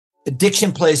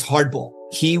Addiction plays hardball.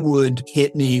 He would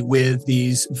hit me with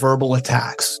these verbal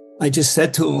attacks. I just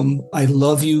said to him, I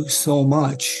love you so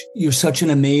much. You're such an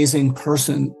amazing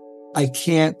person. I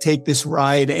can't take this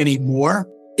ride anymore.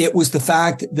 It was the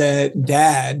fact that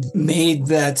Dad made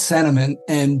that sentiment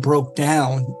and broke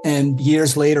down. And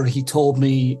years later, he told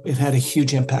me it had a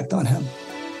huge impact on him.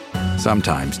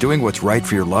 Sometimes doing what's right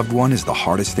for your loved one is the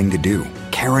hardest thing to do.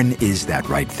 Caron is that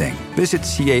right thing. Visit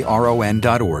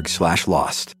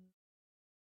caron.org/lost.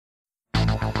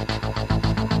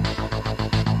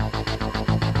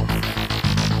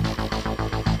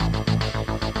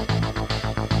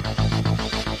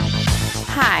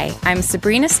 Hi, I'm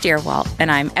Sabrina Stierwalt,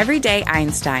 and I'm Everyday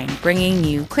Einstein, bringing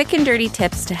you quick and dirty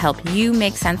tips to help you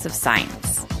make sense of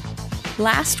science.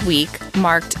 Last week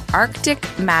marked Arctic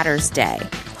Matters Day,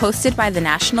 hosted by the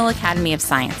National Academy of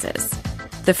Sciences.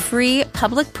 The free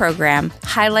public program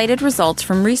highlighted results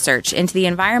from research into the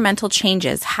environmental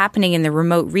changes happening in the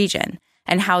remote region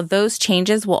and how those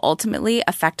changes will ultimately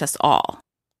affect us all.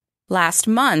 Last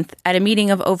month, at a meeting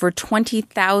of over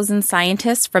 20,000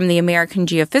 scientists from the American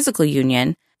Geophysical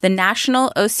Union, the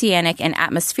National Oceanic and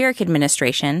Atmospheric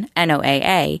Administration,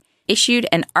 NOAA, issued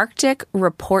an Arctic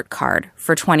report card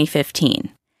for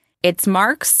 2015. Its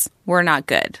marks were not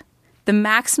good. The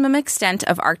maximum extent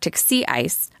of Arctic sea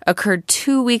ice occurred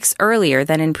 2 weeks earlier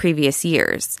than in previous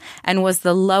years and was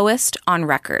the lowest on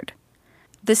record.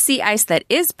 The sea ice that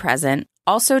is present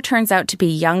also turns out to be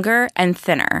younger and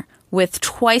thinner, with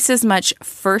twice as much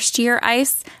first-year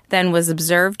ice than was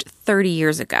observed 30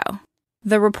 years ago.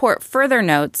 The report further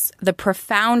notes the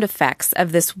profound effects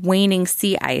of this waning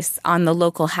sea ice on the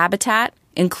local habitat,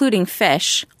 including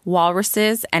fish,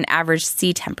 walruses, and average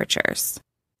sea temperatures.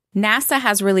 NASA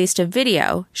has released a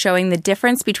video showing the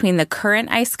difference between the current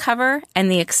ice cover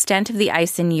and the extent of the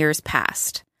ice in years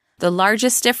past. The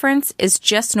largest difference is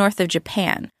just north of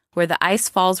Japan, where the ice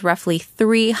falls roughly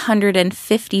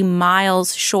 350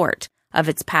 miles short of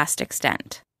its past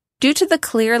extent. Due to the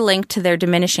clear link to their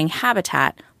diminishing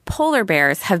habitat, polar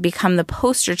bears have become the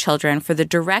poster children for the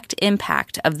direct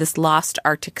impact of this lost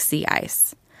Arctic sea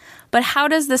ice. But how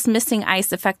does this missing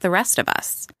ice affect the rest of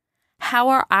us? How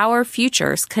are our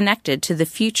futures connected to the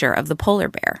future of the polar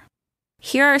bear?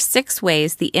 Here are 6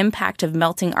 ways the impact of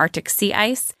melting Arctic sea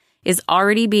ice is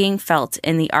already being felt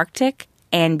in the Arctic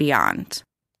and beyond.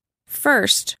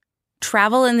 First,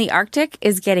 travel in the Arctic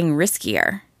is getting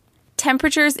riskier.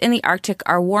 Temperatures in the Arctic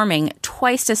are warming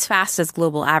twice as fast as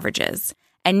global averages,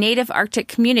 and native Arctic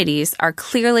communities are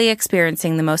clearly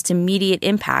experiencing the most immediate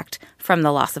impact from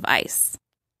the loss of ice.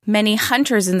 Many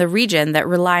hunters in the region that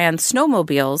rely on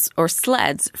snowmobiles or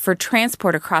sleds for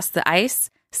transport across the ice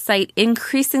cite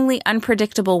increasingly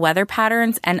unpredictable weather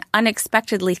patterns and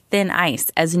unexpectedly thin ice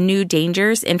as new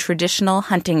dangers in traditional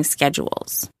hunting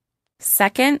schedules.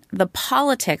 Second, the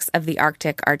politics of the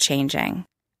Arctic are changing.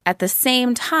 At the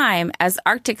same time as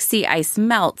Arctic sea ice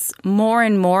melts, more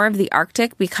and more of the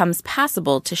Arctic becomes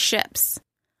passable to ships.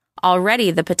 Already,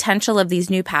 the potential of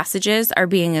these new passages are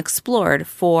being explored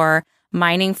for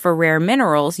mining for rare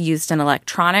minerals used in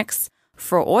electronics,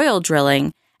 for oil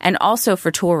drilling, and also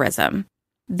for tourism.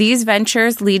 These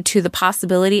ventures lead to the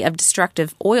possibility of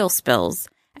destructive oil spills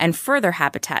and further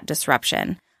habitat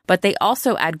disruption, but they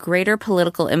also add greater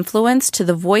political influence to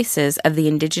the voices of the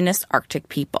indigenous Arctic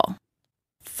people.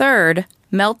 Third,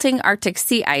 melting Arctic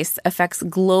sea ice affects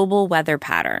global weather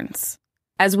patterns.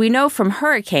 As we know from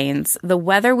hurricanes, the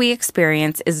weather we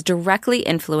experience is directly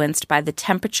influenced by the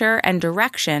temperature and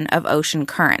direction of ocean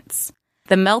currents.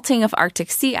 The melting of Arctic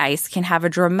sea ice can have a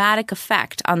dramatic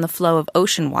effect on the flow of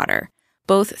ocean water,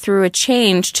 both through a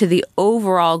change to the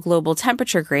overall global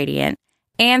temperature gradient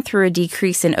and through a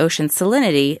decrease in ocean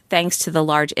salinity thanks to the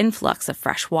large influx of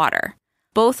fresh water,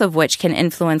 both of which can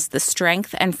influence the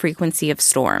strength and frequency of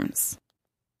storms.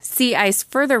 Sea ice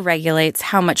further regulates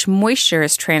how much moisture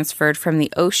is transferred from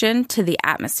the ocean to the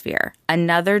atmosphere,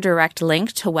 another direct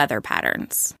link to weather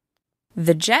patterns.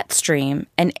 The jet stream,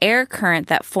 an air current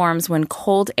that forms when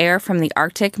cold air from the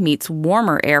Arctic meets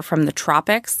warmer air from the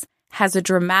tropics, has a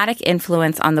dramatic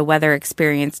influence on the weather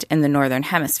experienced in the Northern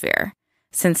Hemisphere.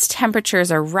 Since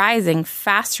temperatures are rising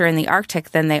faster in the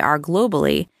Arctic than they are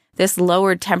globally, this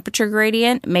lowered temperature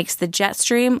gradient makes the jet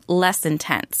stream less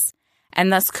intense,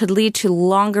 and thus could lead to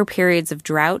longer periods of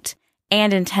drought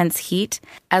and intense heat,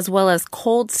 as well as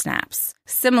cold snaps,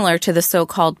 similar to the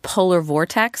so-called polar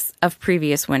vortex of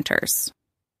previous winters.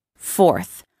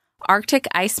 Fourth, Arctic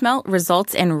ice melt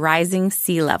results in rising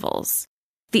sea levels.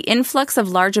 The influx of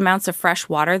large amounts of fresh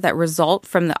water that result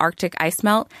from the Arctic ice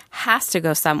melt has to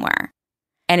go somewhere,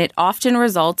 and it often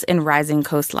results in rising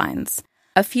coastlines.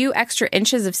 A few extra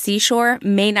inches of seashore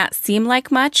may not seem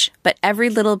like much, but every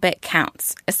little bit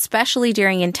counts, especially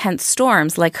during intense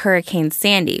storms like Hurricane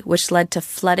Sandy, which led to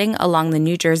flooding along the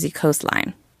New Jersey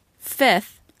coastline.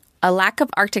 Fifth, a lack of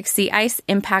Arctic sea ice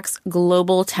impacts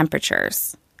global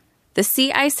temperatures. The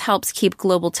sea ice helps keep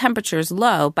global temperatures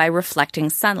low by reflecting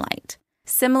sunlight.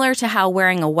 Similar to how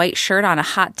wearing a white shirt on a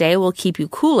hot day will keep you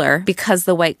cooler because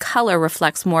the white color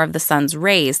reflects more of the sun's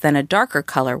rays than a darker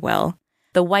color will,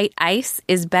 the white ice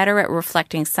is better at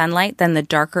reflecting sunlight than the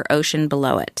darker ocean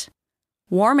below it.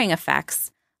 Warming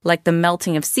effects, like the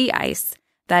melting of sea ice,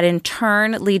 that in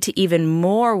turn lead to even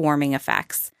more warming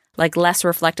effects, like less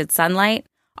reflected sunlight,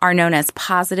 are known as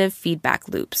positive feedback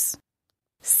loops.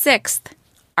 Sixth,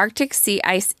 Arctic sea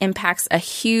ice impacts a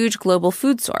huge global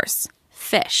food source,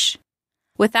 fish.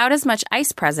 Without as much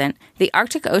ice present, the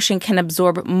Arctic Ocean can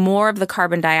absorb more of the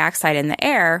carbon dioxide in the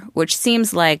air, which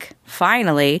seems like,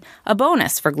 finally, a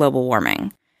bonus for global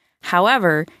warming.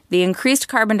 However, the increased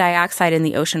carbon dioxide in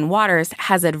the ocean waters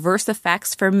has adverse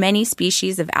effects for many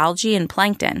species of algae and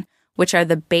plankton, which are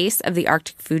the base of the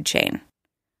Arctic food chain.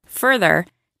 Further,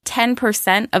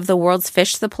 10% of the world's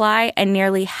fish supply and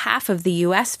nearly half of the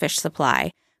U.S. fish supply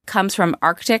comes from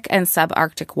Arctic and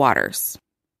subarctic waters.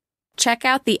 Check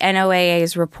out the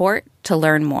NOAA's report to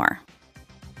learn more.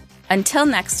 Until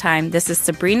next time, this is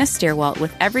Sabrina Stierwalt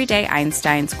with Everyday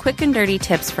Einstein's quick and dirty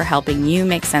tips for helping you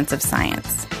make sense of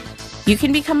science. You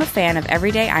can become a fan of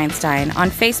Everyday Einstein on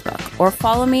Facebook or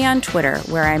follow me on Twitter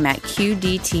where I'm at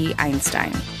QDT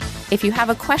Einstein. If you have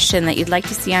a question that you'd like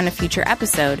to see on a future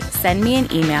episode, send me an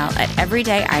email at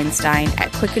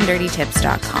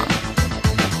everydayeinstein@quickanddirtytips.com.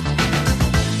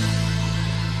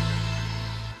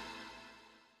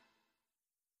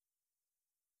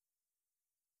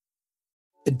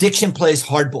 Addiction plays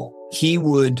hardball. He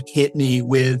would hit me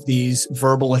with these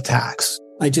verbal attacks.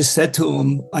 I just said to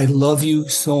him, I love you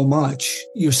so much.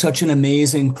 You're such an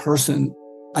amazing person.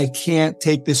 I can't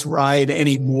take this ride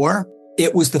anymore.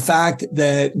 It was the fact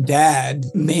that Dad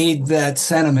made that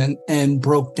sentiment and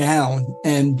broke down.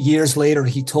 And years later,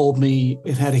 he told me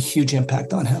it had a huge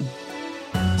impact on him.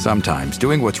 Sometimes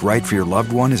doing what's right for your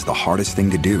loved one is the hardest thing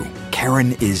to do.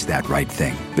 Karen is that right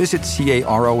thing. Visit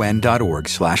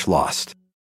caron.org/lost.